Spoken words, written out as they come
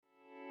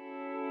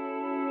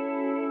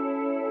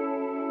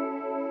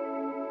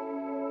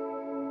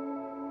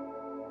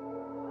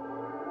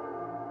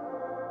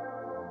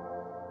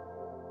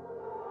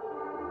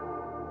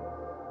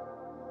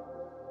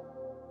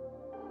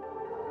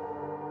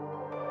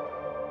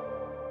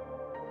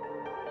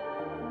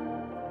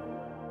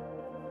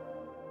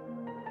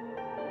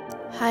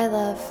Hi,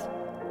 love.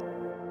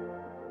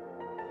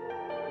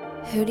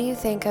 Who do you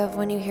think of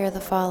when you hear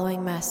the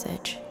following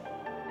message?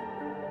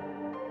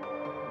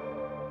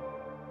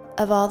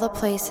 Of all the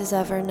places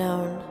ever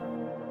known,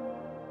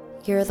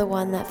 you're the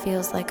one that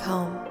feels like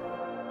home.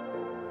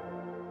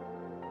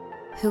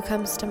 Who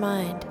comes to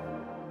mind?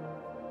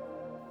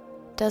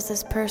 Does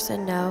this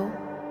person know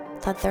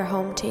that they're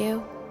home to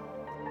you?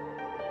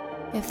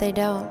 If they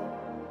don't,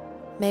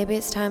 maybe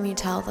it's time you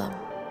tell them.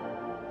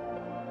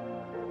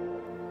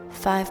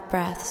 5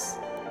 breaths.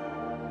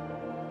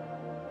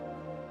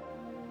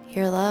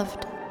 You're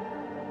loved,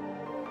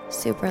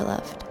 super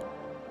loved,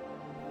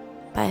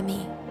 by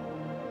me.